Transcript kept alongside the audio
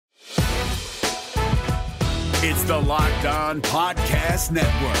It's the Locked On Podcast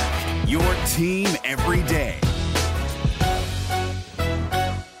Network, your team every day.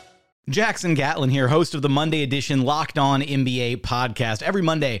 Jackson Gatlin here, host of the Monday edition Locked On NBA podcast. Every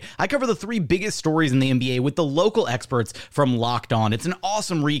Monday, I cover the three biggest stories in the NBA with the local experts from Locked On. It's an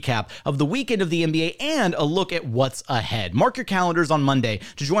awesome recap of the weekend of the NBA and a look at what's ahead. Mark your calendars on Monday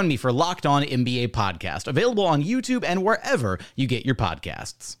to join me for Locked On NBA podcast, available on YouTube and wherever you get your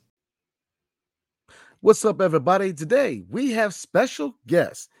podcasts. What's up, everybody? Today, we have special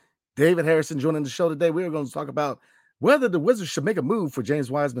guest David Harrison joining the show today. We are going to talk about whether the Wizards should make a move for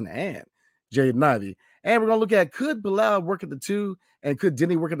James Wiseman and Jaden Ivey. And we're going to look at, could Bilal work at the 2 and could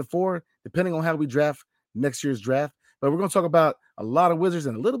Denny work at the 4, depending on how we draft next year's draft. But we're going to talk about a lot of Wizards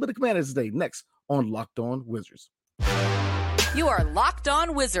and a little bit of Commanders today, next on Locked On Wizards. You are Locked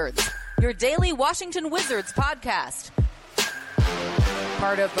On Wizards, your daily Washington Wizards podcast.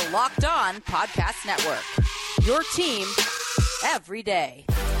 Part of the Locked On Podcast Network, your team every day.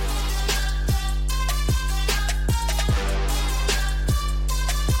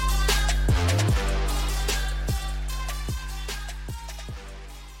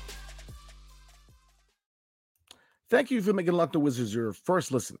 Thank you for making Locked On Wizards your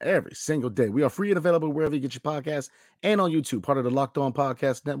first listen every single day. We are free and available wherever you get your podcasts and on YouTube, part of the Locked On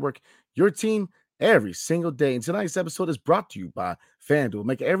Podcast Network, your team every single day. And tonight's episode is brought to you by FanDuel.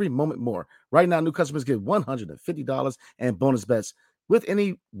 Make every moment more. Right now, new customers get $150 and bonus bets with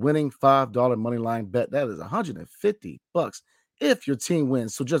any winning $5 moneyline bet. That is $150 if your team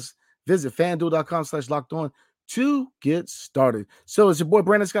wins. So just visit FanDuel.com/LockedOn to get started. So it's your boy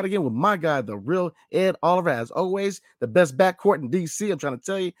Brandon Scott again with my guy, the real Ed Oliver. As always, the best backcourt in DC, I'm trying to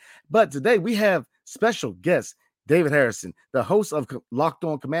tell you. But today we have special guest David Harrison, the host of Locked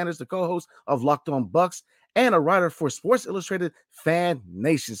On Commanders, the co-host of Locked On Bucks, and a writer for Sports Illustrated Fan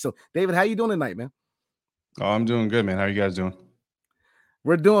Nation. So David, how you doing tonight, man? Oh, I'm doing good, man. How you guys doing?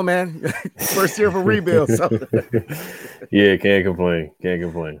 We're doing, man. First year of a rebuild. So. Yeah, can't complain.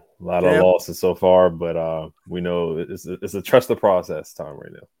 A lot of losses so far, but we know it's a trust the process time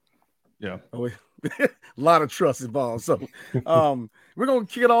right now. Yeah. A lot of trust involved. So we're going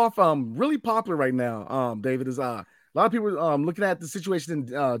to kick it off. Really popular right now, David, is a lot of people looking at the situation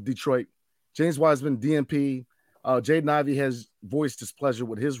in Detroit. James Wiseman, DNP. Jaden Ivey has voiced displeasure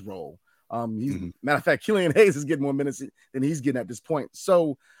with his role. Matter of fact, Killian Hayes is getting more minutes than he's getting at this point.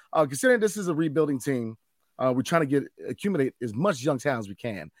 So considering this is a rebuilding team, we're trying to accumulate as much young talent as we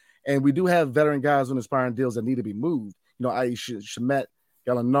can. And we do have veteran guys on aspiring deals that need to be moved, i.e. Shamet,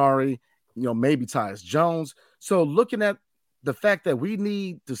 Gallinari, maybe Tyus Jones. So looking at the fact that we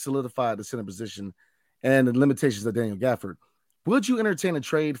need to solidify the center position and the limitations of Daniel Gafford, would you entertain a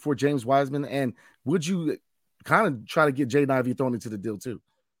trade for James Wiseman? And would you kind of try to get Jaden Ivey thrown into the deal too?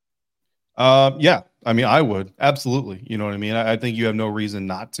 Yeah, I mean, I would absolutely. You know what I mean? I think you have no reason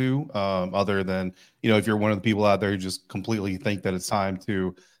not to, other than, if you're one of the people out there who just completely think that it's time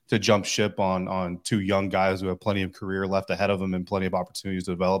to jump ship on two young guys who have plenty of career left ahead of them and plenty of opportunities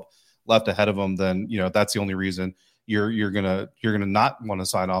to develop left ahead of them, then, that's the only reason you're gonna not want to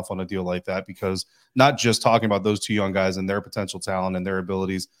sign off on a deal like that, because not just talking about those two young guys and their potential talent and their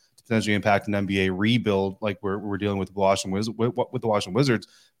abilities to potentially impact an NBA rebuild like we're dealing with the Washington Wizards,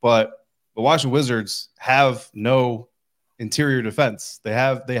 but the Washington Wizards have no interior defense. They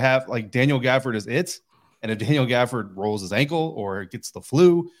have like Daniel Gafford is it. And if Daniel Gafford rolls his ankle or gets the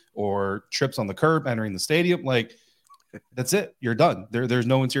flu or trips on the curb entering the stadium, like that's it. You're done. There's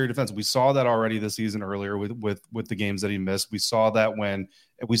no interior defense. We saw that already this season earlier with the games that he missed. We saw that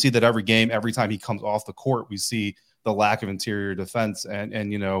we see that every game, every time he comes off the court, we see the lack of interior defense. And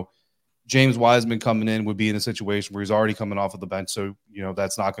James Wiseman coming in would be in a situation where he's already coming off of the bench. So,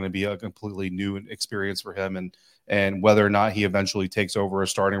 that's not going to be a completely new experience for him. And whether or not he eventually takes over a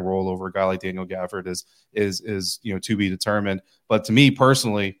starting role over a guy like Daniel Gafford is to be determined. But to me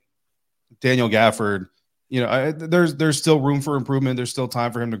personally, Daniel Gafford, there's still room for improvement. There's still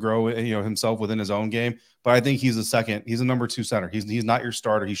time for him to grow, himself within his own game. But I think he's a number 2 center. He's not your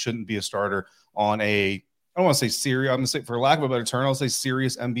starter. He shouldn't be a starter on I don't want to say serious. I'm going to say, for lack of a better term, I'll say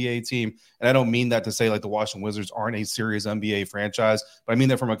serious NBA team. And I don't mean that to say like the Washington Wizards aren't a serious NBA franchise, but I mean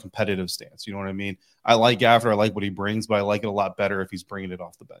that from a competitive stance. You know what I mean? I like Gafford. I like what he brings, but I like it a lot better if he's bringing it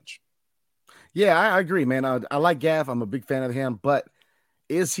off the bench. Yeah, I agree, man. I like Gaff. I'm a big fan of him, but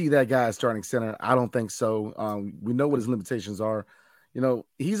is he that guy starting center? I don't think so. We know what his limitations are.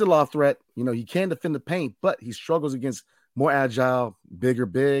 He's a lob threat. He can defend the paint, but he struggles against more agile, bigger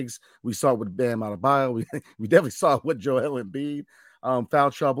bigs. We saw it with Bam Adebayo. We definitely saw it with Joel Embiid.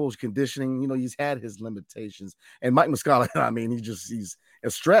 Foul troubles, conditioning. He's had his limitations. And Mike Muscala, he's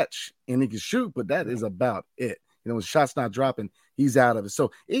a stretch and he can shoot, but that is about it. When shots not dropping, he's out of it.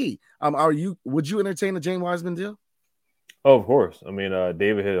 So, would you entertain the James Wiseman deal? Oh, of course. I mean,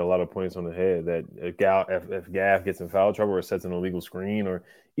 David hit a lot of points on the head that if Gaff gets in foul trouble or sets an illegal screen, or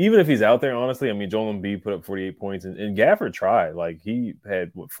even if he's out there, honestly, I mean, Joel Embiid put up 48 points, and Gafford tried. Like, he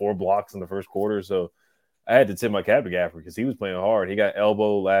had, 4 blocks in the first quarter, so I had to tip my cap to Gafford because he was playing hard. He got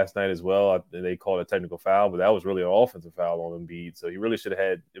elbowed last night as well. They called it a technical foul, but that was really an offensive foul on Embiid, so he really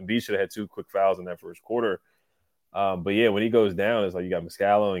Embiid should have had 2 quick fouls in that first quarter. But yeah, when he goes down, it's like you got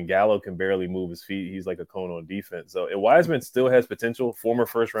Muscala, and Gallo can barely move his feet. He's like a cone on defense. So Wiseman still has potential, former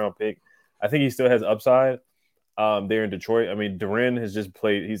first-round pick. I think he still has upside there in Detroit. I mean, Duren has just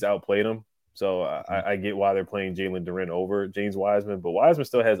played – he's outplayed him. So I get why they're playing Jalen Duren over James Wiseman. But Wiseman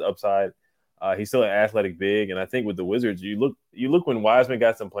still has upside. He's still an athletic big. And I think with the Wizards, you look when Wiseman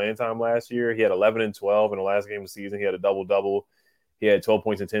got some playing time last year, he had 11 and 12 in the last game of the season. He had a double-double. He had 12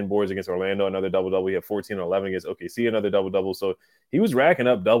 points and 10 boards against Orlando, another double-double. He had 14 and 11 against OKC, another double-double. So he was racking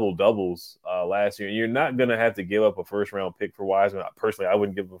up double-doubles last year. And you're not going to have to give up a first-round pick for Wiseman. Personally, I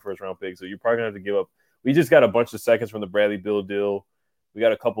wouldn't give up a first-round pick. So you're probably going to have to give up – we just got a bunch of seconds from the Bradley Beal deal. We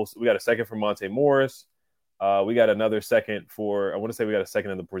got a second for Monte Morris. We got another second for – I want to say we got a second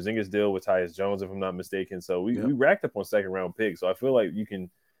in the Porzingis deal with Tyus Jones, if I'm not mistaken. So we racked up on second-round picks. So I feel like you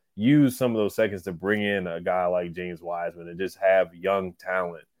can – use some of those seconds to bring in a guy like James Wiseman and just have young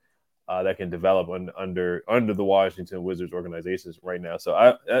talent that can develop under the Washington Wizards organizations right now.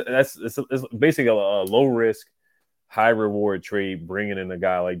 So it's basically a low risk, high reward trade, bringing in a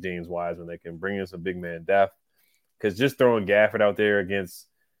guy like James Wiseman that can bring in some big man depth. Because just throwing Gafford out there against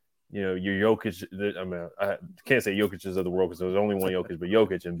your Jokic, I mean, I can't say Jokic is of the world because there's only one Jokic, but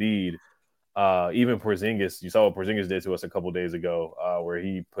Jokic, Embiid. Even Porzingis, you saw what Porzingis did to us a couple days ago, where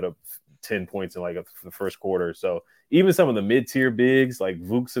he put up 10 points in the first quarter. So even some of the mid-tier bigs like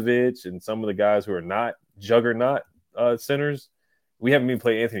Vucevic and some of the guys who are not juggernaut centers, we haven't even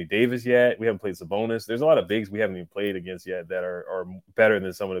played Anthony Davis yet. We haven't played Sabonis. There's a lot of bigs we haven't even played against yet that are better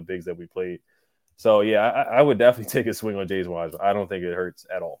than some of the bigs that we played. So yeah, I would definitely take a swing on James Wiseman. I don't think it hurts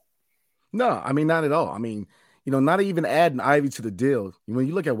at all. No, I mean, not at all. I mean, not even adding Ivy to the deal. When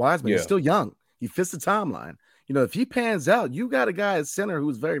you look at Wiseman, he's still young. He fits the timeline. If he pans out, you got a guy at center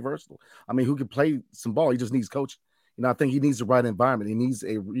who's very versatile. I mean, who can play some ball. He just needs coaching. I think he needs the right environment. He needs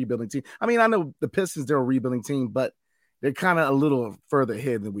a rebuilding team. I mean, I know the Pistons, they're a rebuilding team, but they're kind of a little further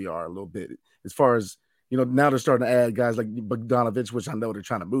ahead than we are a little bit. As far as, now they're starting to add guys like Bogdanovich, which I know they're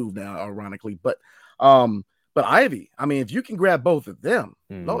trying to move now, ironically. But Ivy, I mean, if you can grab both of them,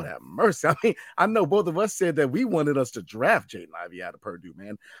 Lord have mercy. I mean, I know both of us said that we wanted us to draft Jaden Ivey out of Purdue,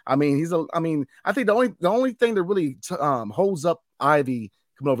 man. I mean, I think the only thing that really holds up Ivy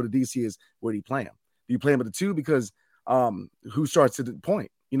coming over to DC is where do you play him? Do you play him at the 2? Because who starts at the point?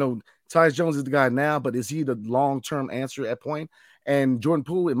 Tyus Jones is the guy now, but is he the long-term answer at point? And Jordan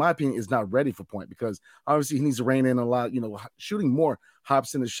Poole, in my opinion, is not ready for point because obviously he needs to rein in a lot, shooting more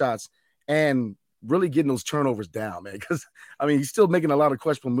hops in the shots and really getting those turnovers down, man. Because, I mean, he's still making a lot of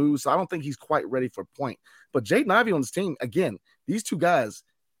questionable moves, so I don't think he's quite ready for point. But Jaden Ivey on this team, again, these two guys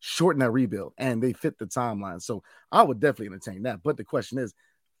shorten that rebuild, and they fit the timeline. So I would definitely entertain that. But the question is,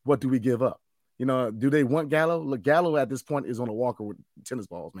 what do we give up? Do they want Gallo? Look, Gallo at this point is on a walker with tennis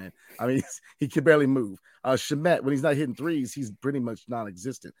balls, man. I mean, he can barely move. Shamet, when he's not hitting threes, he's pretty much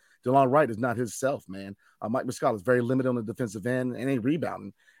non-existent. DeLon Wright is not his self, man. Mike Muscala is very limited on the defensive end and ain't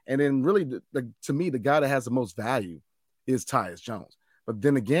rebounding. And then really, to me, the guy that has the most value is Tyus Jones. But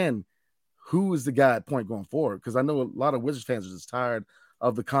then again, who is the guy at point going forward? Because I know a lot of Wizards fans are just tired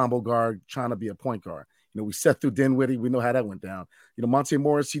of the combo guard trying to be a point guard. We set through Dinwiddie. We know how that went down. Monte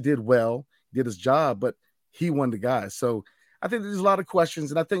Morris, he did well, did his job, but he won the guy. So I think there's a lot of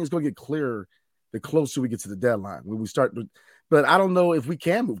questions, and I think it's going to get clearer the closer we get to the deadline when we start. But I don't know if we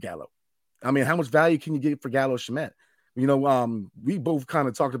can move Gallo. I mean, how much value can you get for Gallo Shamet? We both kind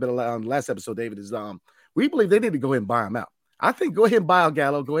of talked about it on the last episode, David, is we believe they need to go ahead and buy him out. I think go ahead and buy out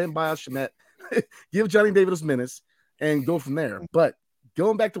Gallo, go ahead and buy out Shamet, give Johnny David his minutes, and go from there. But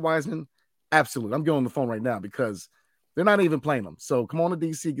going back to Wiseman, absolutely. I'm going on the phone right now because they're not even playing him. So come on to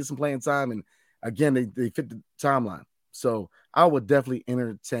DC, get some playing time. And again, they fit the timeline. So I would definitely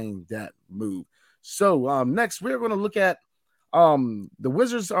entertain that move. So next, we're going to look at the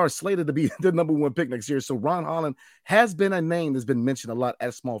Wizards are slated to be the number 1 pick next year. So Ron Holland has been a name that's been mentioned a lot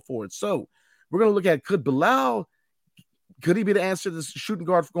at small forward. So we're going to look at could he be the answer to the shooting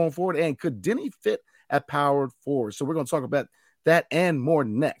guard for going forward? And could Denny fit at power forward? So we're going to talk about that and more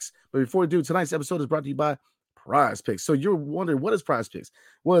next. But before we do, tonight's episode is brought to you by Prize Picks. So you're wondering, what is Prize Picks?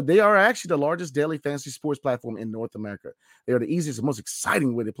 Well, they are actually the largest daily fantasy sports platform in North America. They are the easiest and most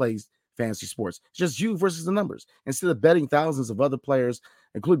exciting way to play fantasy sports. It's just you versus the numbers. Instead of betting thousands of other players,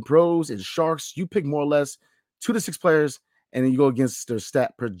 including pros and sharks, you pick more or less 2 to 6 players, and then you go against their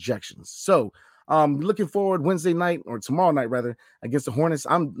stat projections. So looking forward Wednesday night, or tomorrow night rather, against the Hornets.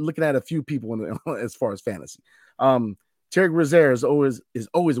 I'm looking at a few people as far as fantasy. Terry Rozier is always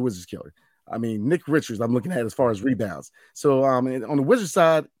a Wizards killer. I mean, Nick Richards, I'm looking at as far as rebounds. So on the Wizards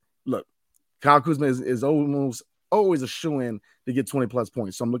side, look, Kyle Kuzma is almost always a shoo-in to get 20-plus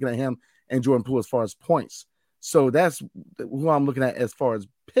points. So I'm looking at him and Jordan Poole as far as points. So that's who I'm looking at as far as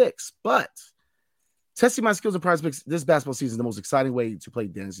picks. But testing my skills in Prize Picks this basketball season is the most exciting way to play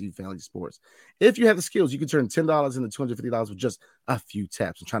fantasy sports. If you have the skills, you can turn $10 into $250 with just a few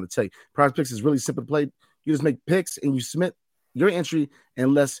taps. I'm trying to tell you, Prize Picks is really simple to play. You just make picks and you submit your entry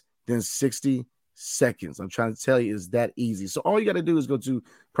in less than 60 seconds. I'm trying to tell you, it's that easy. So all you got to do is go to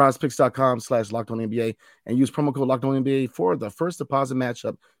prizepicks.com/LockedOnNBA and use promo code LockedOnNBA for the first deposit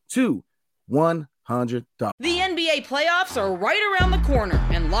matchup to $100. The NBA playoffs are right around the corner,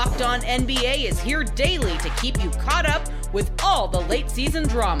 and Locked On NBA is here daily to keep you caught up with all the late season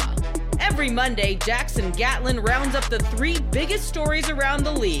drama. Every Monday, Jackson Gatlin rounds up the 3 biggest stories around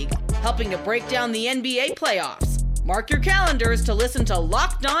the league, helping to break down the NBA playoffs. Mark your calendars to listen to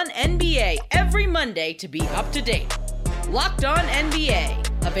Locked On NBA every Monday to be up to date. Locked On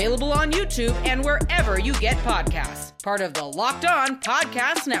NBA, available on YouTube and wherever you get podcasts. Part of the Locked On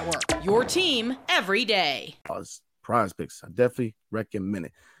Podcast Network, your team every day. Prize Picks, I definitely recommend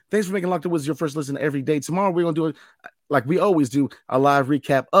it. Thanks for making Locked On Wizards your first listen every day. Tomorrow we're going to do it like we always do, a live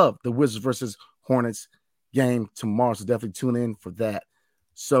recap of the Wizards versus Hornets game tomorrow. So definitely tune in for that.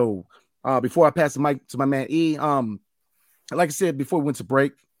 So before I pass the mic to my man E, like I said before we went to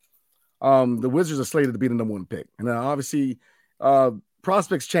break, the Wizards are slated to be the number 1 pick. And obviously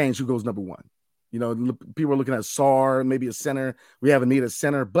prospects change who goes number 1. You know, people are looking at Sarr, maybe a center. We have a need at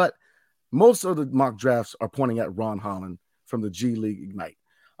center, but most of the mock drafts are pointing at Ron Holland from the G League Ignite.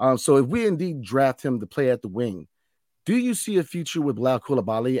 So if we indeed draft him to play at the wing, do you see a future with Bilal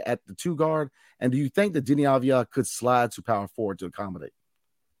Coulibaly at the 2 guard? And do you think that Deni Avdija could slide to power forward to accommodate?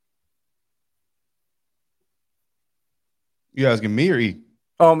 You asking me or E?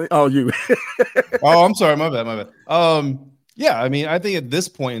 You. Oh, I'm sorry. My bad. Yeah, I mean, I think at this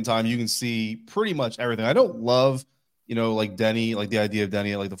point in time, you can see pretty much everything. I don't love, like Deni, like the idea of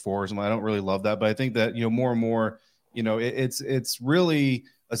Deni at like the 4 or something. I don't really love that, but I think that, more and more, it's really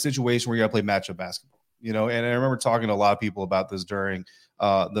a situation where you got to play matchup basketball, and I remember talking to a lot of people about this during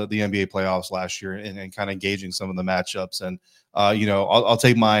the NBA playoffs last year and kind of gauging some of the matchups. And, I'll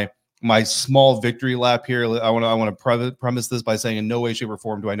take my small victory lap here. I want to premise this by saying in no way, shape, or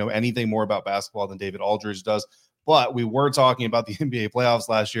form do I know anything more about basketball than David Aldridge does. But we were talking about the NBA playoffs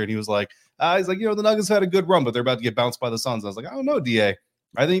last year, and he was like, the Nuggets had a good run, but they're about to get bounced by the Suns. I was like, I don't know, DA.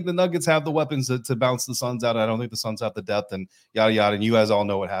 I think the Nuggets have the weapons to bounce the Suns out. I don't think the Suns have the depth, and yada yada. And you guys all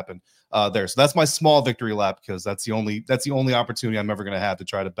know what happened there. So that's my small victory lap, because that's the only opportunity I'm ever going to have to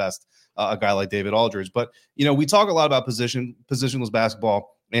try to best a guy like David Aldridge. But we talk a lot about positionless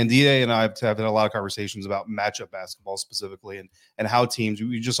basketball. And DA and I have had a lot of conversations about matchup basketball specifically and how teams,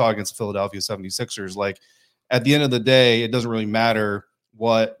 we just saw against the Philadelphia 76ers, like at the end of the day, it doesn't really matter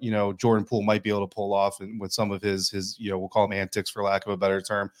what, Jordan Poole might be able to pull off and with some of his we'll call them antics for lack of a better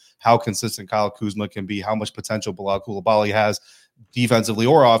term, how consistent Kyle Kuzma can be, how much potential Bilal Coulibaly has defensively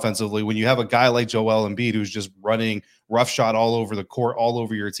or offensively. When you have a guy like Joel Embiid who's just running rough shot all over the court, all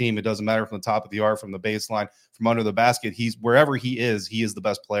over your team, it doesn't matter from the top of the arc, from the baseline, from under the basket. He's wherever he is the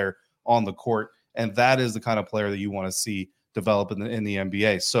best player on the court. And that is the kind of player that you want to see develop in the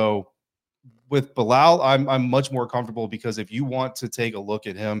NBA. So with Bilal, I'm much more comfortable, because if you want to take a look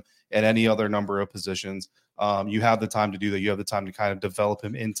at him at any other number of positions, you have the time to do that. You have the time to kind of develop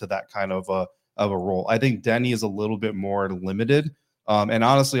him into that kind of a role. I think Deni is a little bit more limited. And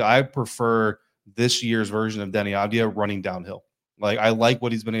honestly, I prefer this year's version of Deni Avdija running downhill. Like, I like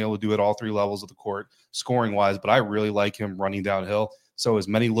what he's been able to do at all 3 levels of the court, scoring wise, but I really like him running downhill. So as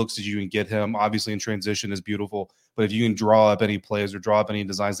many looks as you can get him, obviously in transition is beautiful, but if you can draw up any plays or draw up any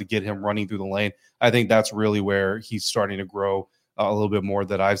designs to get him running through the lane, I think that's really where he's starting to grow a little bit more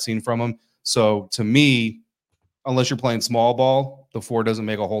that I've seen from him. So to me, unless you're playing small ball, the 4 doesn't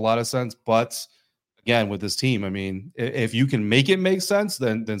make a whole lot of sense. But again, with this team, I mean, if you can make it make sense,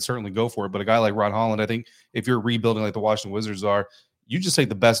 then certainly go for it. But a guy like Ron Holland, I think if you're rebuilding like the Washington Wizards are, you just take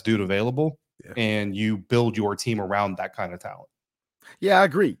the best dude available and you build your team around that kind of talent. Yeah, I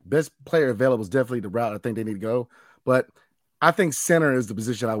agree. Best player available is definitely the route I think they need to go. But I think center is the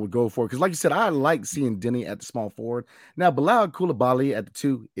position I would go for because, like you said, I like seeing Denny at the small forward. Now, Bilal Koulibaly at the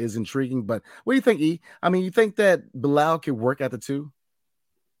 2 is intriguing, but what do you think, E? I mean, you think that Bilal could work at the 2?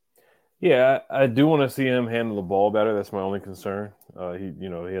 Yeah, I do want to see him handle the ball better. That's my only concern. He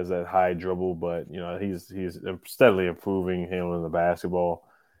has that high dribble, but he's steadily improving handling the basketball.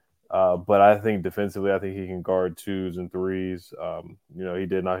 But I think defensively, I think he can guard 2s and 3s. He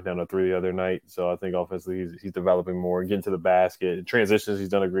did knock down a 3 the other night, so I think offensively he's developing more, getting to the basket, in transitions. He's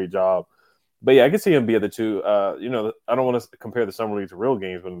done a great job. But yeah, I can see him be at the 2. I don't want to compare the summer league to real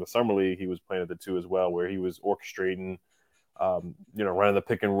games, but in the summer league he was playing at the 2 as well, where he was orchestrating, running the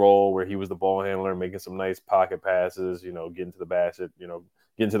pick and roll, where he was the ball handler, making some nice pocket passes, getting to the basket,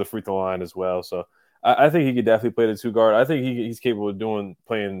 getting to the free throw line as well. So I think he could definitely play the 2 guard. I think he's capable of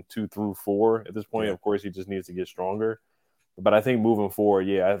playing 2 through 4 at this point. Yeah. Of course, he just needs to get stronger. But I think moving forward,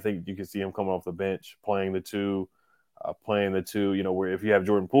 I think you can see him coming off the bench, playing the 2, where if you have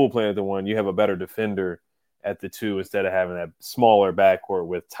Jordan Poole playing at the 1, you have a better defender at the 2 instead of having that smaller backcourt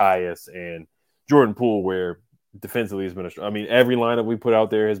with Tyus and Jordan Poole, where defensively has been every lineup we put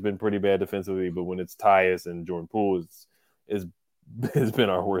out there has been pretty bad defensively, but when it's Tyus and Jordan Poole has been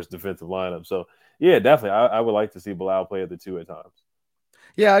our worst defensive lineup. So yeah, definitely I would like to see Bilal play at the 2 at times.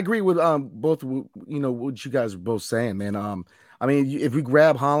 Yeah, I agree with both what you guys are both saying, man. If we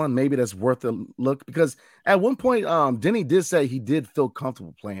grab Holland, maybe that's worth a look because at one point Denny did say he did feel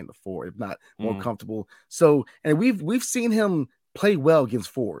comfortable playing the 4, if not more comfortable. So, and we've seen him play well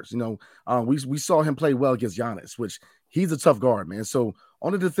against 4s. We saw him play well against Giannis, which he's a tough guard, man. So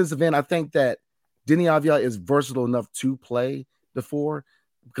on the defensive end, I think that Denny Avila is versatile enough to play the 4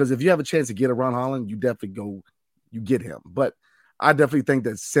 because if you have a chance to get around Holland, you definitely get him. But I definitely think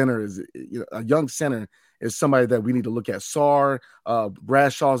that center is a young center is somebody that we need to look at.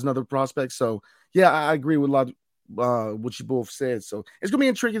 Bradshaw is another prospect. So yeah, I agree with a lot of what you both said. So it's gonna be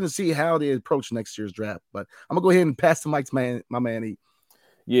intriguing to see how they approach next year's draft. But I'm gonna go ahead and pass the mic to my man E.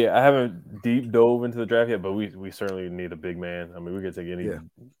 Yeah, I haven't deep dove into the draft yet, but we certainly need a big man. I mean, we could take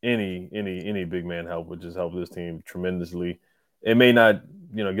any big man help, would just help this team tremendously. It may not,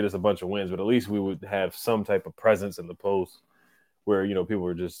 get us a bunch of wins, but at least we would have some type of presence in the post where, people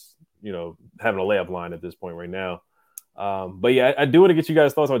are just, having a layup line at this point right now. But yeah, I do want to get you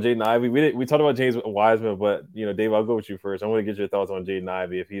guys' thoughts on Jaden Ivey. We talked about James Wiseman, but Dave, I'll go with you first. I want to get your thoughts on Jaden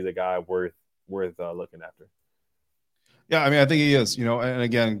Ivey if he's a guy worth looking after. Yeah, I think he is. And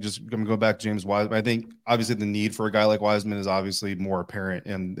again, just going to go back to James Wiseman. I think obviously the need for a guy like Wiseman is obviously more apparent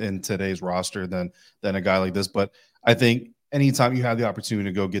in today's roster than a guy like this. But I think anytime you have the opportunity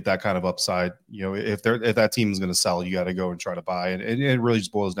to go get that kind of upside, if that team is going to sell, you got to go and try to buy. And it really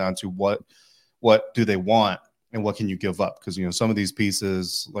just boils down to what do they want and what can you give up? Because, some of these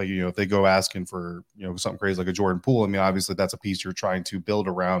pieces, like, if they go asking for, something crazy like a Jordan Poole, obviously that's a piece you're trying to build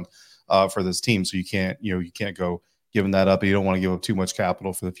around for this team. So you can't go giving that up. And you don't want to give up too much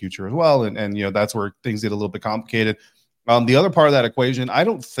capital for the future as well. And that's where things get a little bit complicated. The other part of that equation, I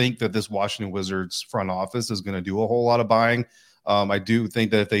don't think that this Washington Wizards front office is going to do a whole lot of buying. I do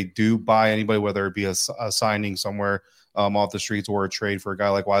think that if they do buy anybody, whether it be a signing somewhere off the streets or a trade for a guy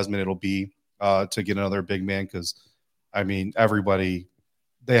like Wiseman, it'll be to get another big man. Because everybody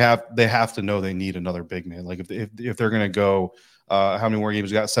they have to know they need another big man. Like if they're going to go, how many more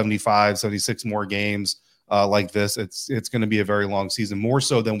games? We got 75, 76 more games. Like this, it's going to be a very long season, more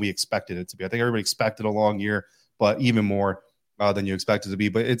so than we expected it to be. I think everybody expected a long year, but even more than you expect it to be.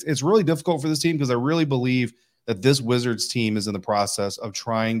 But it's really difficult for this team because I really believe that this Wizards team is in the process of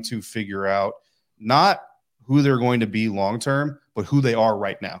trying to figure out not who they're going to be long term, but who they are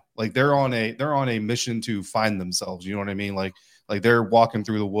right now. Like they're on a mission to find themselves. You know what I mean? Like they're walking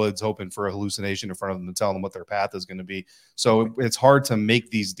through the woods hoping for a hallucination in front of them to tell them what their path is going to be. So it's hard to make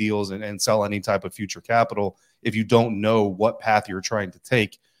these deals and sell any type of future capital if you don't know what path you're trying to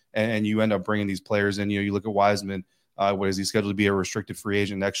take, and you end up bringing these players in. You look at Wiseman. What is he scheduled to be a restricted free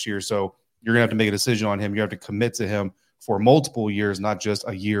agent next year? So you're going to have to make a decision on him. You have to commit to him for multiple years, not just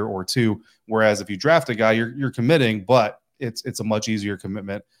a year or two. Whereas if you draft a guy, you're committing, but it's a much easier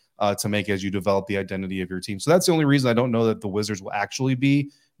commitment to make as you develop the identity of your team. So that's the only reason I don't know that the Wizards will actually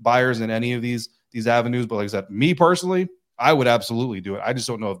be buyers in any of these avenues. But like I said, me personally, I would absolutely do it. I just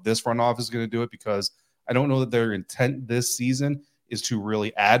don't know if this front office is going to do it because I don't know that their intent this season is to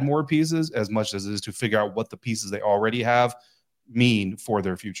really add more pieces as much as it is to figure out what the pieces they already have mean for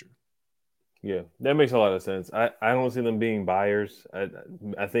their future. Yeah, that makes a lot of sense. I don't see them being buyers.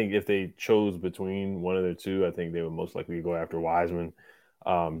 I think if they chose between one of the two, I think they would most likely go after Wiseman,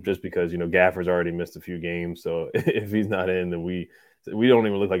 just because Gaffer's already missed a few games. So if he's not in, then we We don't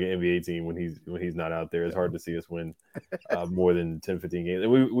even look like an NBA team when he's not out there. It's hard to see us win more than 10, 15 games.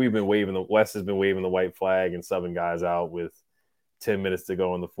 We've been waving the West has been waving the white flag and subbing guys out with 10 minutes to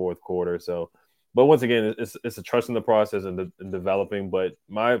go in the fourth quarter. So, but once again, it's a trust in the process and developing. But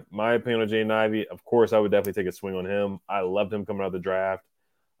my opinion on Jaden Ivey, of course, I would definitely take a swing on him. I loved him coming out of the draft.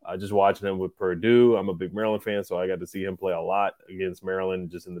 Just watching him with Purdue. I'm a big Maryland fan, so I got to see him play a lot against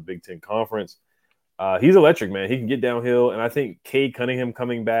Maryland just in the Big Ten Conference. He's electric, man. He can get downhill. And I think Cade Cunningham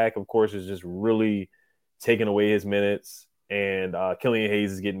coming back, of course, is just really taking away his minutes. And Killian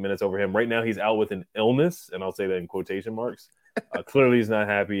Hayes is getting minutes over him. Right now, he's out with an illness, and I'll say that in quotation marks. Clearly, he's not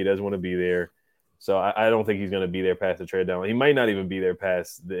happy. He doesn't want to be there. So I don't think he's going to be there past the trade deadline. He might not even be there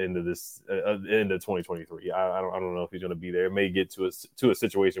past the end of this end of 2023. I don't know if he's going to be there. It may get to a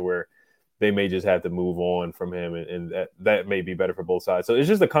situation where they may just have to move on from him, and that may be better for both sides. So it's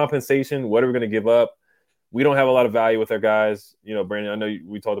just a compensation. What are we going to give up? We don't have a lot of value with our guys. You know, Brandon, I know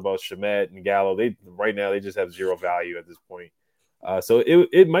we talked about Shamet and Gallo. Right now they just have zero value at this point. So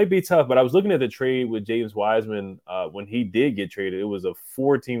it might be tough, but I was looking at the trade with James Wiseman when he did get traded. It was a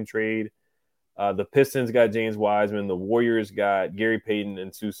 4-team trade. The Pistons got James Wiseman. The Warriors got Gary Payton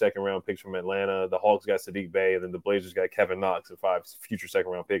and 2 second-round picks from Atlanta. The Hawks got Sadiq Bey, and then the Blazers got Kevin Knox and 5 future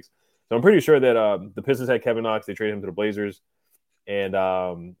second-round picks. So I'm pretty sure that the Pistons had Kevin Knox. They traded him to the Blazers. And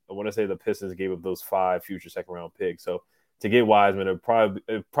I want to say the Pistons gave up those 5 future second-round picks. So to get Wiseman,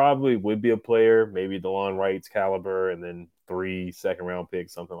 it probably would be a player, maybe DeLon Wright's caliber, and then 3 second-round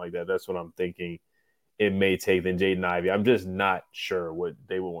picks, something like that. That's what I'm thinking it may take than Jaden Ivey. I'm just not sure what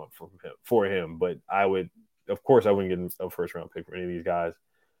they would want for him. But I wouldn't get a first-round pick for any of these guys.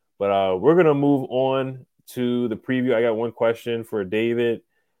 But we're going to move on to the preview. I got one question for David.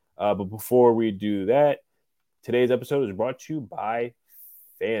 But before we do that, today's episode is brought to you by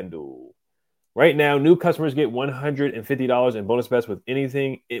FanDuel. Right now, new customers get $150 in bonus bets with any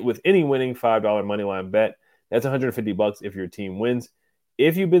winning $5 moneyline bet. That's $150 if your team wins.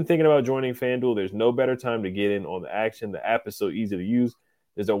 If you've been thinking about joining FanDuel, there's no better time to get in on the action. The app is so easy to use.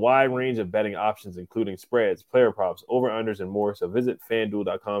 There's a wide range of betting options, including spreads, player props, over-unders, and more. So visit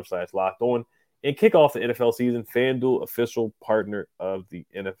FanDuel.com/lockedon and kick off the NFL season. FanDuel, official partner of the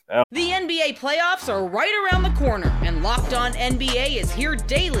NFL. The NBA playoffs are right around the corner, and Locked On NBA is here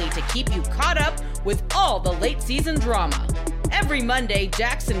daily to keep you caught up with all the late season drama. Every Monday,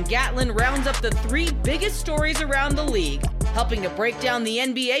 Jackson Gatlin rounds up the 3 biggest stories around the league, helping to break down the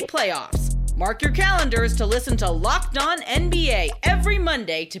NBA playoffs. Mark your calendars to listen to Locked On NBA every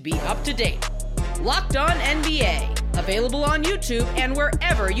Monday to be up to date. Locked On NBA, available on YouTube and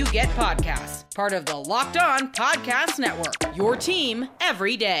wherever you get podcasts. Part of the Locked On Podcast Network, your team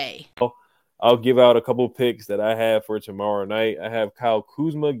every day. I'll give out a couple picks that I have for tomorrow night. I have Kyle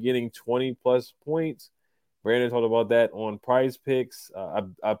Kuzma getting 20-plus points. Brandon talked about that on Prize Picks.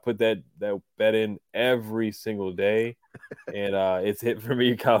 I put that bet in every single day, and it's hit for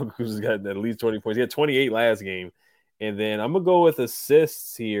me. Kyle Kuzma's got at least 20 points. He had 28 last game. And then I'm going to go with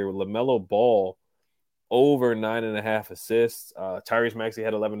assists here. LaMelo Ball over 9.5 assists. Tyrese Maxey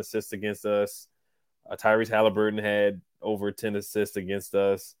had 11 assists against us. Tyrese Halliburton had over 10 assists against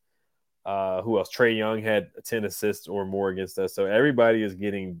us. Who else? Trae Young had 10 assists or more against us. So everybody is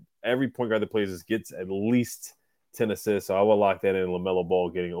getting – every point guard that plays this gets at least 10 assists. So I will lock that in. LaMelo Ball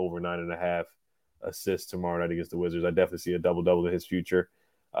getting over 9.5 assists tomorrow night against the Wizards. I definitely see a double-double in his future.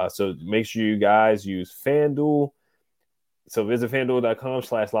 So make sure you guys use FanDuel. So visit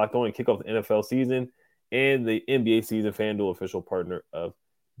FanDuel.com/lockedon and kick off the NFL season and the NBA season. FanDuel, official partner of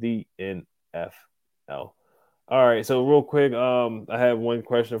the NFL. All right, so real quick, I have one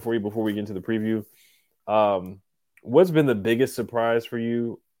question for you before we get into the preview. What's been the biggest surprise for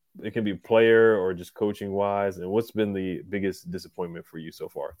you? It can be player or just coaching-wise, and what's been the biggest disappointment for you so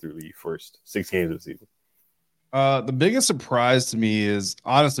far through the first 6 games of the season? The biggest surprise to me is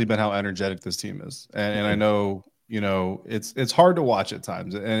honestly been how energetic this team is, and I know it's hard to watch at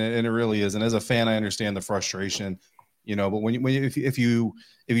times, and it really is. And as a fan, I understand the frustration. But if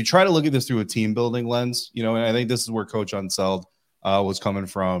you try to look at this through a team building lens, and I think this is where Coach Unseld was coming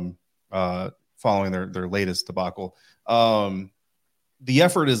from following their latest debacle. The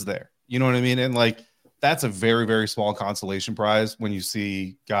effort is there, you know what I mean? And that's a very, very small consolation prize when you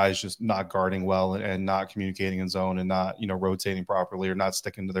see guys just not guarding well and not communicating in zone and not, rotating properly or not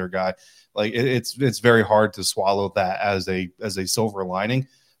sticking to their guy. It's very hard to swallow that as a silver lining.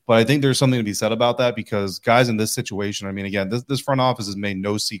 But I think there's something to be said about that because guys in this situation, I mean, again, this front office has made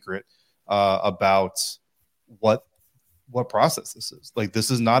no secret about what process this is. This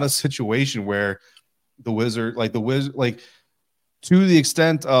is not a situation where the Wizard, to the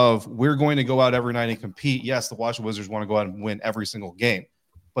extent of we're going to go out every night and compete. Yes, the Washington Wizards want to go out and win every single game,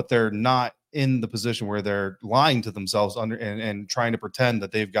 but they're not in the position where they're lying to themselves and trying to pretend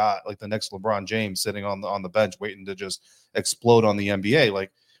that they've got like the next LeBron James sitting on the bench waiting to just explode on the NBA.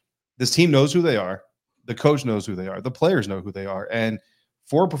 Like, this team knows who they are. The coach knows who they are. The players know who they are. And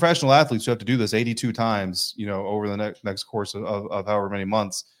for professional athletes who have to do this 82 times, over the next course of however many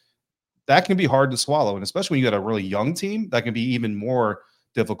months, that can be hard to swallow. And especially when you got a really young team, that can be even more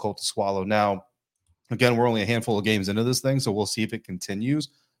difficult to swallow. Now, again, we're only a handful of games into this thing, so we'll see if it continues.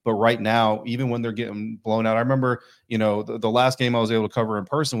 But right now, even when they're getting blown out, I remember, the last game I was able to cover in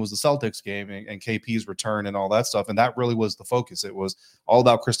person was the Celtics game and KP's return and all that stuff. And that really was the focus. It was all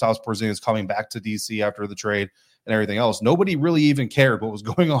about Kristaps Porzingis coming back to DC after the trade and everything else. Nobody really even cared what was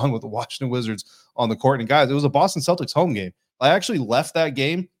going on with the Washington Wizards on the court. And guys, it was a Boston Celtics home game. I actually left that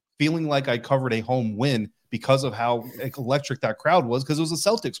game feeling like I covered a home win because of how electric that crowd was, because it was a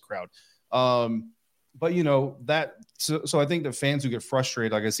Celtics crowd. But so I think that fans who get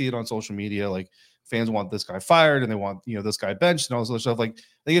frustrated, like I see it on social media, like fans want this guy fired and they want, this guy benched and all this other stuff. Like,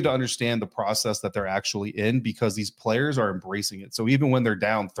 they get to understand the process that they're actually in, because these players are embracing it. So even when they're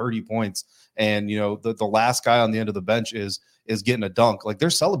down 30 points and, the last guy on the end of the bench is getting a dunk, like, they're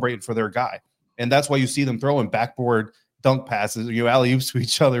celebrating for their guy. And that's why you see them throwing backboard dunk passes, alley-oops to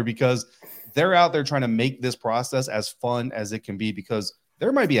each other, because they're out there trying to make this process as fun as it can be, because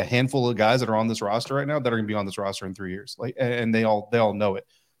there might be a handful of guys that are on this roster right now that are going to be on this roster in 3 years. And they all know it.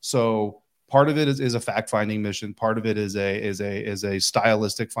 So part of it is a fact-finding mission. Part of it is a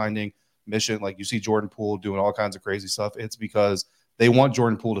stylistic finding mission. Like, you see Jordan Poole doing all kinds of crazy stuff. It's because they want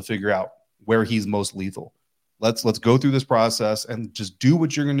Jordan Poole to figure out where he's most lethal. Let's go through this process and just do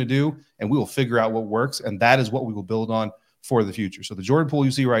what you're going to do, and we will figure out what works, and that is what we will build on for the future. So the Jordan Poole you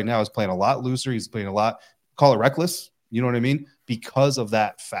see right now is playing a lot looser. He's playing a lot, call it reckless, you know what I mean, because of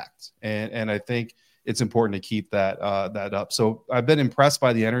that fact. And I think it's important to keep that up. So I've been impressed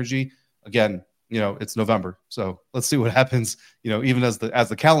by the energy. Again, it's November, so let's see what happens. Even as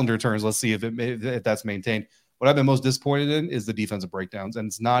the calendar turns, let's see if that's maintained. What I've been most disappointed in is the defensive breakdowns, and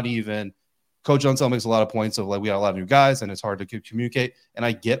it's not even. Coach Unseld makes a lot of points of, like, we got a lot of new guys and it's hard to communicate. And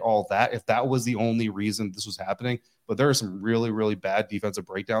I get all that if that was the only reason this was happening. But there are some really, really bad defensive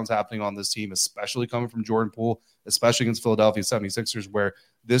breakdowns happening on this team, especially coming from Jordan Poole, especially against Philadelphia 76ers, where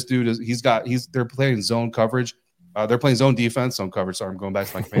this dude they're playing zone coverage. They're playing zone defense, zone coverage. Sorry, I'm going back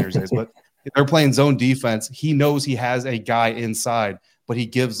to my Commanders days, but they're playing zone defense. He knows he has a guy inside, but he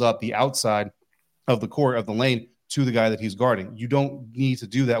gives up the outside of the court, of the lane, to the guy that he's guarding. You don't need to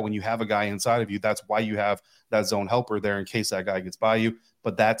do that when you have a guy inside of you. That's why you have that zone helper there in case that guy gets by you.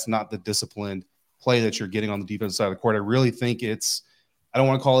 But that's not the disciplined play that you're getting on the defensive side of the court. I really think I don't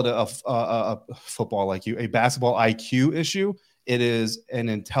want to call it a football IQ, a basketball IQ issue. It is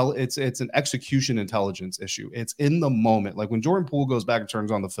it's an execution intelligence issue. It's in the moment. Like, when Jordan Poole goes back and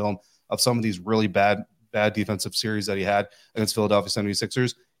turns on the film of some of these really bad defensive series that he had against Philadelphia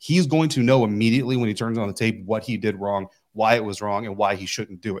 76ers, he's going to know immediately when he turns on the tape what he did wrong, why it was wrong, and why he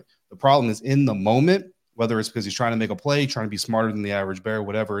shouldn't do it. The problem is in the moment, whether it's because he's trying to make a play, trying to be smarter than the average bear,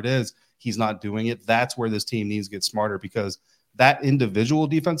 whatever it is, he's not doing it. That's where this team needs to get smarter, because that individual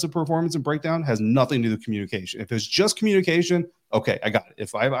defensive performance and breakdown has nothing to do with communication. If it's just communication, okay, I got it.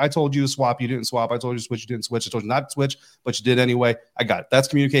 If I told you to swap, you didn't swap. I told you to switch, you didn't switch. I told you not to switch, but you did anyway. I got it. That's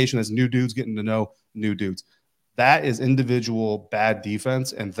communication. That's new dudes getting to know new dudes. That is individual bad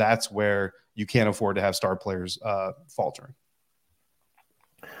defense, and that's where you can't afford to have star players faltering.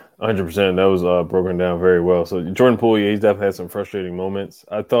 100%. That was broken down very well. So Jordan Poole, he's definitely had some frustrating moments.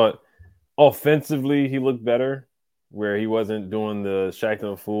 I thought offensively he looked better, where he wasn't doing the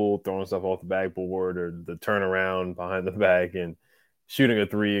Shaqtin' a fool, throwing stuff off the backboard, or the turnaround behind the back and shooting a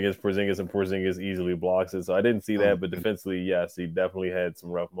three against Porzingis, and Porzingis easily blocks it. So I didn't see that, but defensively, yes, he definitely had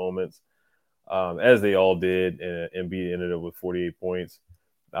some rough moments, as they all did, and Embiid ended up with 48 points.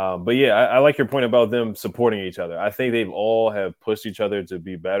 But yeah, I like your point about them supporting each other. I think they've all have pushed each other to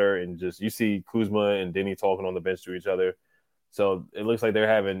be better, and just you see Kuzma and Denny talking on the bench to each other. So it looks like they're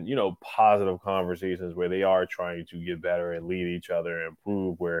having, positive conversations where they are trying to get better and lead each other and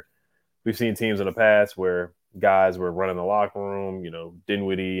improve, where we've seen teams in the past where guys were running the locker room,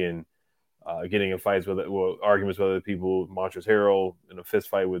 Dinwiddie and getting in fights arguments with other people, Montrezl Harrell in a fist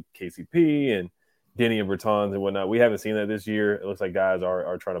fight with KCP and Denny and Bertans and whatnot. We haven't seen that this year. It looks like guys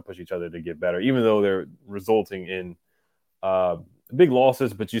are trying to push each other to get better, even though they're resulting in big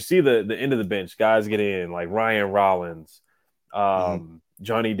losses. But you see the end of the bench, guys get in, like Ryan Rollins.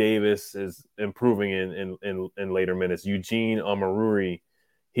 Johnny Davis is improving in later minutes. Eugene Amaruri,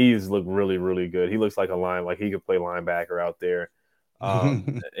 he's looked really, really good. He looks like he could play linebacker out there.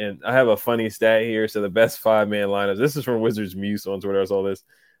 And I have a funny stat here. So the best 5-man lineups. This is from Wizards Muse on Twitter. I saw this.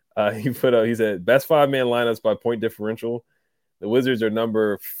 He said best 5-man lineups by point differential. The Wizards are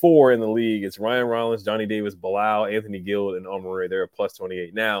number 4 in the league. It's Ryan Rollins, Johnny Davis, Bilal, Anthony Gill, and Omri. They're at plus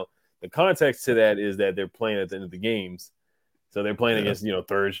 28. Now, the context to that is that they're playing at the end of the games. So they're playing against,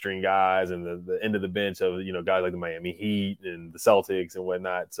 third string guys and the end of the bench of, guys like the Miami Heat and the Celtics and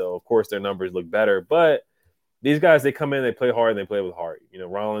whatnot. So, of course, their numbers look better. But these guys, they come in, they play hard, and they play with heart.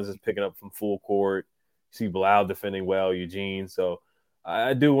 Rollins is picking up from full court. You see Bilal defending well, Eugene. So,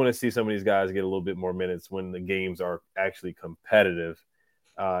 I do want to see some of these guys get a little bit more minutes when the games are actually competitive.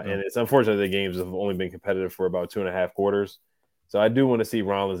 And it's unfortunate the games have only been competitive for about 2.5 quarters. So I do want to see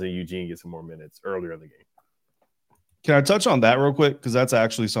Rollins and Eugene get some more minutes earlier in the game. Can I touch on that real quick? Because that's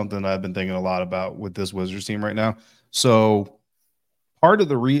actually something I've been thinking a lot about with this Wizards team right now. So part of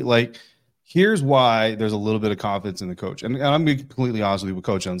the here's why there's a little bit of confidence in the coach. And I'm being completely honest with you with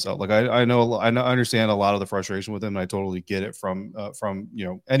Coach Unseld. Like I understand a lot of the frustration with him, and I totally get it from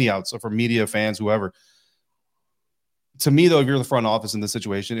any outside, from media, fans, whoever. To me, though, if you're the front office in this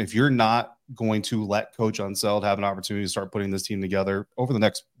situation, if you're not going to let Coach Unseld have an opportunity to start putting this team together over the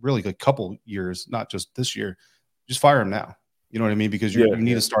next really good couple years, not just this year, just fire him now. You know what I mean? Because you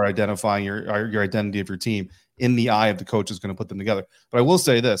need to start identifying your identity of your team in the eye of the coach who's going to put them together. But I will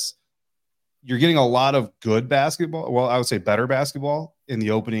say this. You're getting a lot of good basketball. Well, I would say better basketball in the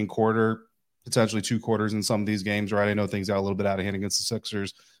opening quarter, potentially 2 quarters in some of these games, right? I know things got a little bit out of hand against the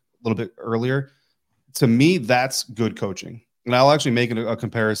Sixers a little bit earlier. To me, that's good coaching. And I'll actually make a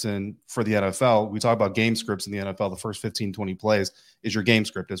comparison for the NFL. We talk about game scripts in the NFL. The first 15, 20 plays is your game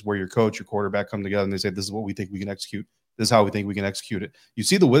script. It's where your coach, your quarterback come together and they say, this is what we think we can execute. This is how we think we can execute it. You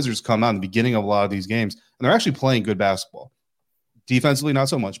see the Wizards come out in the beginning of a lot of these games, and they're actually playing good basketball. Defensively, not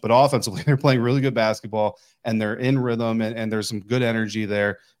so much, but offensively, they're playing really good basketball, and they're in rhythm, and there's some good energy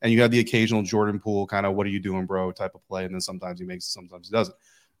there. And you got the occasional Jordan Poole kind of, what are you doing, bro, type of play. And then sometimes he makes it, sometimes he doesn't.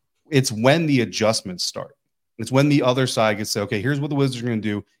 It's when the adjustments start. It's when the other side gets to say, okay, here's what the Wizards are going to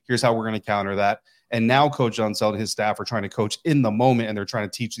do. Here's how we're going to counter that. And now Coach Unseld and his staff are trying to coach in the moment, and they're trying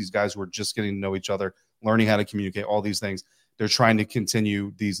to teach these guys who are just getting to know each other, learning how to communicate, all these things. They're trying to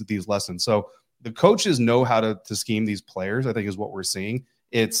continue these lessons. So the coaches know how to scheme these players, I think, is what we're seeing.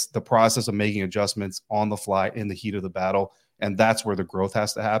 It's the process of making adjustments on the fly in the heat of the battle, and that's where the growth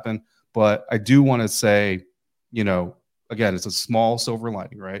has to happen. But I do want to say, again, it's a small silver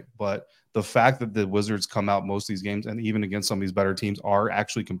lining, right? But the fact that the Wizards come out most of these games, and even against some of these better teams, are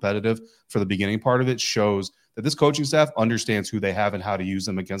actually competitive for the beginning part of it, shows that this coaching staff understands who they have and how to use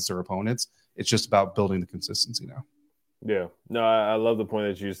them against their opponents. It's just about building the consistency now. Yeah. No, I love the point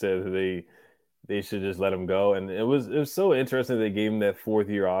that you said that they should just let him go. And it was so interesting they gave him that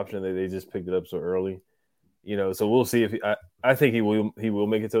 4th-year option that they just picked it up so early. So we'll see if I think he will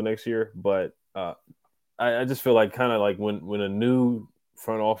make it till next year. But I just feel like kind of like when a new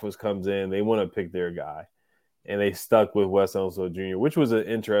front office comes in, they want to pick their guy. And they stuck with Wes Unseld Jr., which was an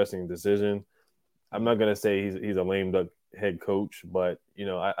interesting decision. I'm not going to say he's a lame duck head coach, but,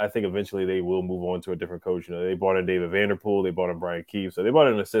 I think eventually they will move on to a different coach. They brought in David Vanderpool, they brought in Brian Keefe, so they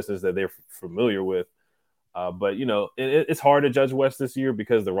brought in assistants that they're familiar with. But, it's hard to judge West this year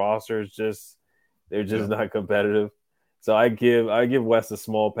because the roster is they're just not competitive. So I give West a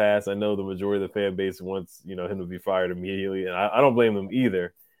small pass. I know the majority of the fan base wants, him to be fired immediately, and I don't blame them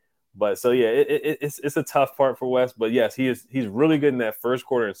either. But so yeah, it's a tough part for West. But yes, he's really good in that first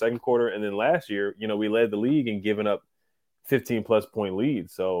quarter and second quarter. And then last year, we led the league in giving up 15-plus point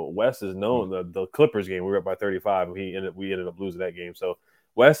leads. So West is known. The Clippers game, we were up by 35, and we ended up losing that game. So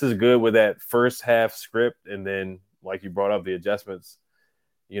West is good with that first half script, and then like you brought up the adjustments.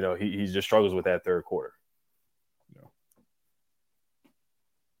 He just struggles with that third quarter.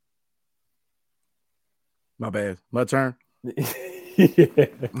 My bad. My turn. Yeah.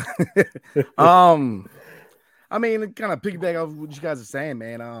 I mean, kind of piggyback off what you guys are saying,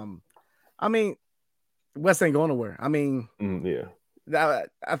 man. I mean, West ain't going nowhere. I mean, yeah.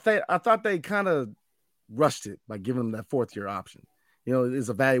 I thought they kind of rushed it by giving him that 4th-year option. It's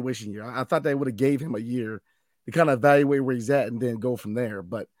evaluation year. I thought they would have gave him a year to kind of evaluate where he's at and then go from there.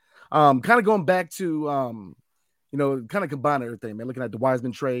 But kind of going back to kind of combine everything, man. Looking at the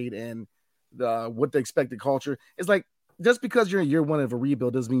Wiseman trade and what the expected culture is like. Just because you're in year 1 of a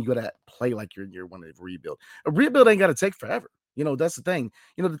rebuild doesn't mean you got to play like you're in year 1 of a rebuild. A rebuild ain't got to take forever. That's the thing.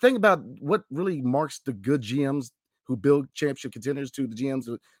 The thing about what really marks the good GMs who build championship contenders to the GMs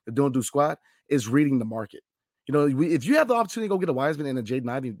that don't do squat is reading the market. If you have the opportunity to go get a Wiseman and a Jaden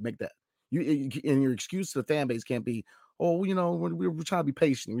Ivey, make that. And your excuse to the fan base can't be, we're trying to be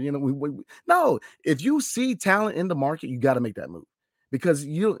patient. No, if you see talent in the market, you got to make that move. because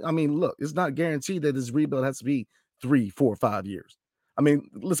look, it's not guaranteed that this rebuild has to be 3, 4, 5 years. I mean,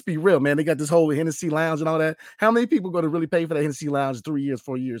 let's be real, man. They got this whole Hennessy Lounge and all that. How many people are going to really pay for that Hennessy Lounge 3 years,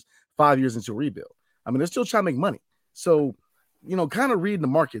 4 years, 5 years into a rebuild? I mean, they're still trying to make money. So, kind of reading the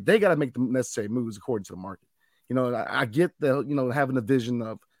market. They got to make the necessary moves according to the market. I get having a vision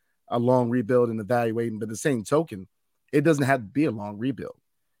of a long rebuild and evaluating, but the same token, it doesn't have to be a long rebuild.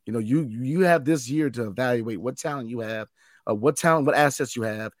 You have this year to evaluate what talent you have, what assets you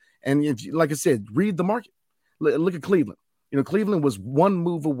have. And like I said, read the market. Look at Cleveland. Cleveland was one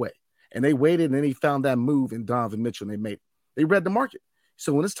move away, and they waited, and then he found that move in Donovan Mitchell, and they made it. They read the market.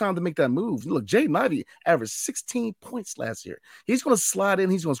 So when it's time to make that move, look, Jaden Ivey averaged 16 points last year. He's going to slide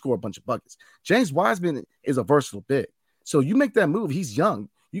in. He's going to score a bunch of buckets. James Wiseman is a versatile big. So you make that move. He's young.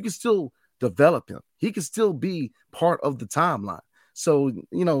 You can still develop him. He can still be part of the timeline. So,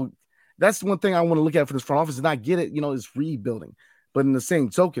 that's one thing I want to look at for this front office, and I get it, it's rebuilding. But in the same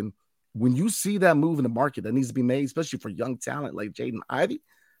token, when you see that move in the market that needs to be made, especially for young talent like Jaden Ivey,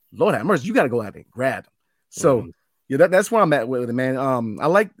 Lord have mercy, you got to go out there and grab him. So, yeah, that's where I'm at with it, man. I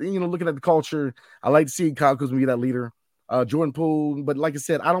like, looking at the culture. I like to see Kyle Kuzma be that leader. Jordan Poole, but like I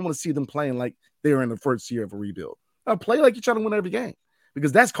said, I don't want to see them playing like they're in the first year of a rebuild. Play like you're trying to win every game,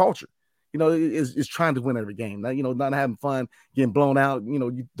 because that's culture. Is trying to win every game. Not having fun, getting blown out,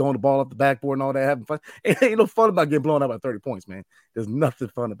 you throwing the ball up the backboard and all that, having fun. It ain't no fun about getting blown out by 30 points, man. There's nothing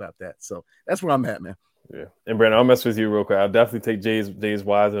fun about that. So that's where I'm at, man. Yeah. And Brandon, I'll mess with you real quick. I'll definitely take James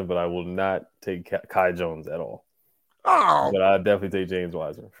Wiseman, but I will not take Kai Jones at all. Oh, but I definitely take James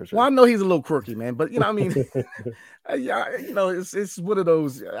Wiseman for sure. Well, I know he's a little quirky, man, but yeah, it's one of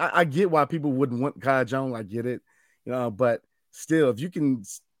those. I get why people wouldn't want Kai Jones. I get it, but still, if you can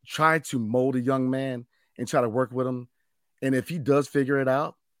try to mold a young man and try to work with him, and if he does figure it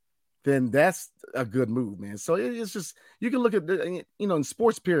out, then that's a good move, man. So it's just, you can look at in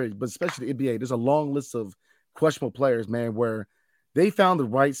sports period, but especially the NBA, there's a long list of questionable players, man, where they found the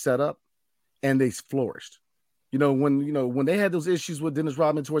right setup and they flourished. When they had those issues with Dennis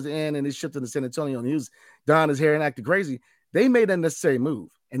Rodman towards the end and they shifted to San Antonio and he was dyeing his hair and acting crazy, they made that necessary move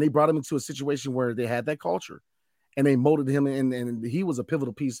and they brought him into a situation where they had that culture and they molded him and he was a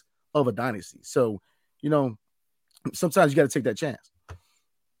pivotal piece of a dynasty. So, sometimes you got to take that chance.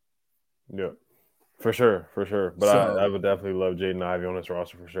 Yeah, for sure. But I would definitely love Jaden Ivey on this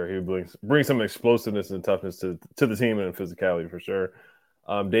roster for sure. He would bring some explosiveness and toughness to the team and physicality for sure.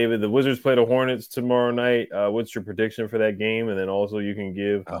 David, the Wizards play the Hornets tomorrow night. What's your prediction for that game? And then also you can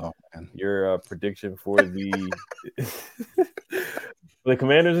give your prediction for the the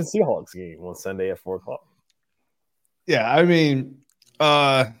Commanders and Seahawks game on Sunday at 4:00. Yeah, I mean,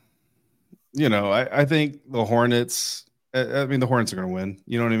 I think the Hornets. The Hornets are going to win.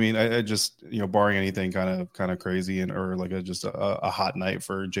 You know what I mean? I just, barring anything kind of crazy or like a hot night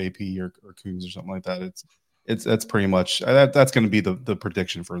for JP or Kuz or something like that. That's pretty much that's going to be the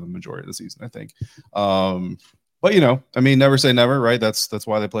prediction for the majority of the season, I think. But never say never, right? That's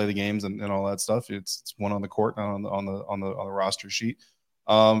why they play the games and all that stuff. It's one on the court, not on the roster sheet.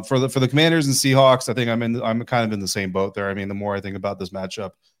 For the Commanders and Seahawks, I think I'm kind of in the same boat there. I mean, the more I think about this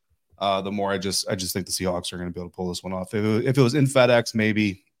matchup, the more I just think the Seahawks are going to be able to pull this one off. If it was in FedEx,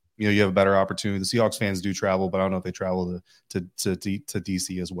 maybe you have a better opportunity. The Seahawks fans do travel, but I don't know if they travel to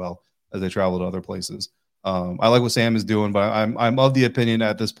DC as well as they travel to other places. I like what Sam is doing, but I'm of the opinion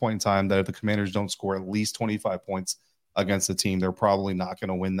at this point in time that if the Commanders don't score at least 25 points against the team, they're probably not going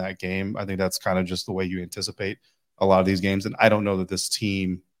to win that game. I think that's kind of just the way you anticipate a lot of these games, and I don't know that this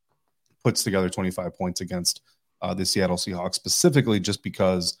team puts together 25 points against the Seattle Seahawks specifically, just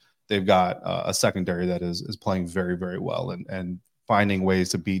because they've got a secondary that is playing very, very well and finding ways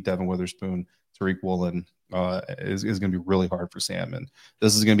to beat Devin Witherspoon, Tariq Woolen is going to be really hard for Sam. And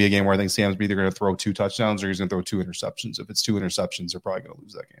this is going to be a game where I think Sam's either going to throw 2 touchdowns or he's going to throw 2 interceptions. If it's 2 interceptions, they're probably going to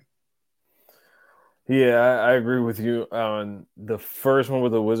lose that game. Yeah, I agree with you on the first one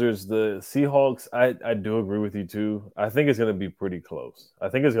with the Wizards. The Seahawks, I do agree with you too. I think it's going to be pretty close. I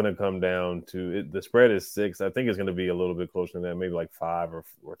think it's going to come down to it. The spread is 6. I think it's going to be a little bit closer than that, maybe like 5 or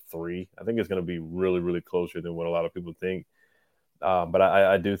 3. I think it's going to be really, really closer than what a lot of people think. But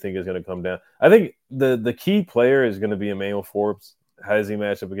I do think it's going to come down. I think the key player is going to be Emmanuel Forbes. How does he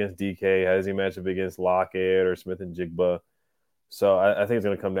match up against DK? How does he match up against Lockett or Smith and Jigba? So I think it's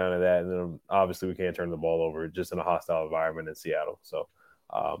going to come down to that. And then obviously we can't turn the ball over just in a hostile environment in Seattle. So,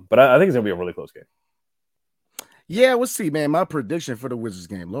 but I think it's going to be a really close game. Yeah, we'll see, man. My prediction for the Wizards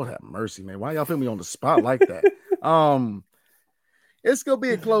game, Lord have mercy, man. Why y'all put me on the spot like that? It's going to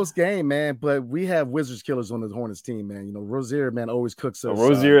be a close game, man, but we have Wizards killers on the Hornets team, man. Rozier, man, always cooks us.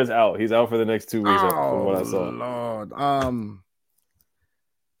 Rozier is out. He's out for the next 2 weeks from what I saw. Lord.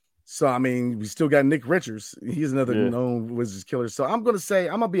 So, I mean, we still got Nick Richards. He's another known Wizards killer. So I'm going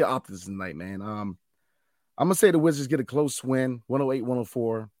to be an optimist tonight, man. I'm going to say the Wizards get a close win,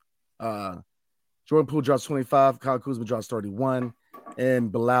 108-104. Jordan Poole drops 25. Kyle Kuzma drops 31.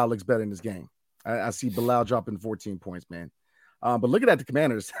 And Bilal looks better in this game. I see Bilal dropping 14 points, man. But looking at the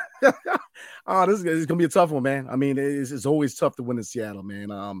Commanders, this is going to be a tough one, man. I mean, it's always tough to win in Seattle,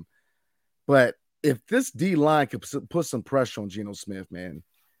 man. But if this D-line could put some pressure on Geno Smith, man,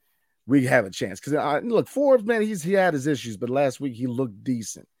 we have a chance. Because, look, Forbes, man, he had his issues, but last week he looked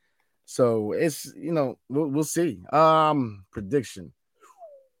decent. So it's, we'll see. Prediction.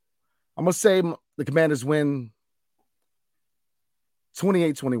 I'm going to say the Commanders win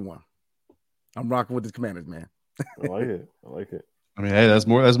 28-21. I'm rocking with the Commanders, man. I like it. I mean, hey, that's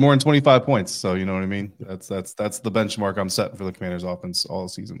more than 25 points. So you know what I mean? That's the benchmark I'm setting for the Commanders offense all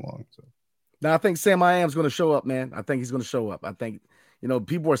season long. So now I think Sam I Am's going to show up, man. I think he's going to show up. I think,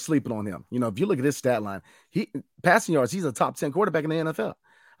 people are sleeping on him. If you look at his stat line, passing yards, he's a top 10 quarterback in the NFL.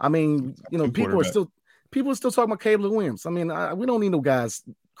 I mean, people are still talking about Caleb Williams. I mean, we don't need no guys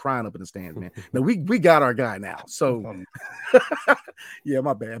crying up in the stands, man. No, we got our guy now. So yeah,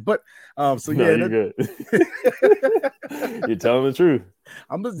 my bad. But so yeah, you're good. You're telling the truth.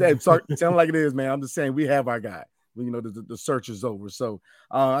 I'm just telling like it is, man. I'm just saying we have our guy. The search is over. So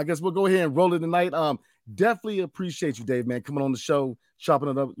I guess we'll go ahead and roll it tonight. Definitely appreciate you, Dave, man, coming on the show, chopping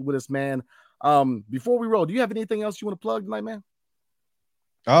it up with us, man. Before we roll, do you have anything else you want to plug tonight, man?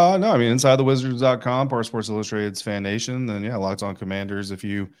 No, I mean, InsideTheWizards.com, part of Sports Illustrated's Fan Nation, then Locked On Commanders if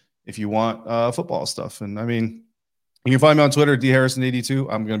you want football stuff. And I mean, you can find me on Twitter, DHarrison82.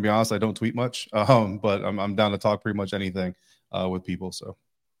 I'm going to be honest, I don't tweet much, but I'm down to talk pretty much anything with people. So,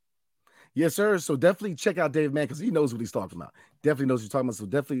 yes, sir. So definitely check out Dave, man, because he knows what he's talking about. Definitely knows what he's talking about. So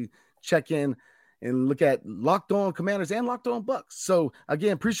definitely check in and look at Locked On Commanders and Locked On Bucks. So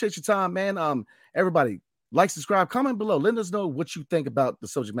again, appreciate your time, man. Everybody, like, subscribe, comment below. Let us know what you think about the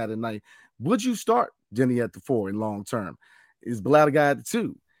subject matter tonight. Would you start Denny at the 4 in long term? Is Bilal a guy at the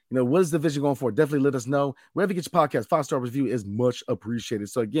 2? What is the vision going for? Definitely let us know. Wherever you get your podcast, 5-star review is much appreciated.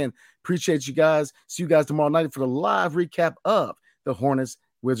 So again, appreciate you guys. See you guys tomorrow night for the live recap of the Hornets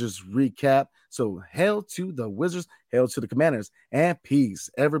Wizards recap. So hail to the Wizards, hail to the Commanders, and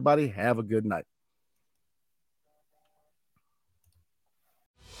peace. Everybody have a good night.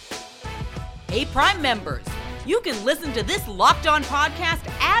 Hey, Prime members, you can listen to this Locked On podcast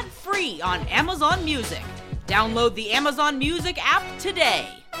ad-free on Amazon Music. Download the Amazon Music app today.